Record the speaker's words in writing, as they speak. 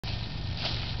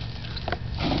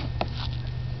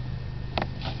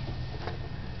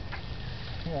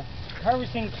Yeah.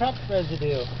 Harvesting truck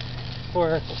residue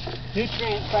for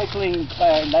nutrient cycling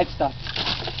by livestock.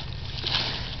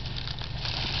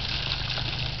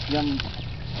 Yum.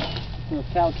 Little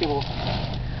cow kibble.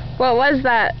 What was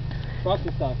that?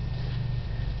 Broccoli stalks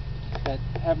that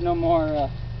have no more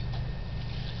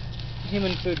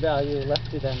human food value left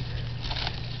to them.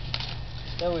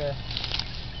 So we're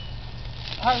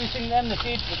harvesting them to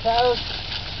feed the cows,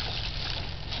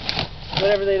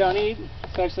 whatever they don't eat,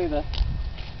 especially the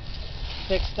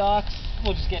thick stalks.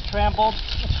 Will just get trampled.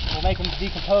 We'll make them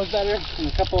decompose better.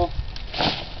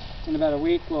 In about a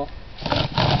week, we'll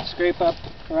scrape up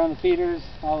around the feeders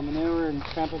all the manure and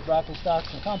trampled broccoli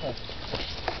stalks and compost.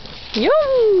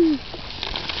 Yoo!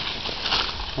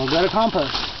 We'll go to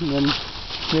compost, and then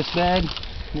this bag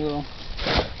will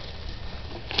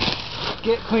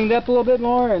get cleaned up a little bit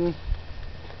more and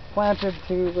planted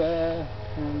to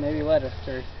maybe lettuce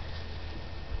or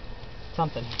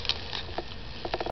something.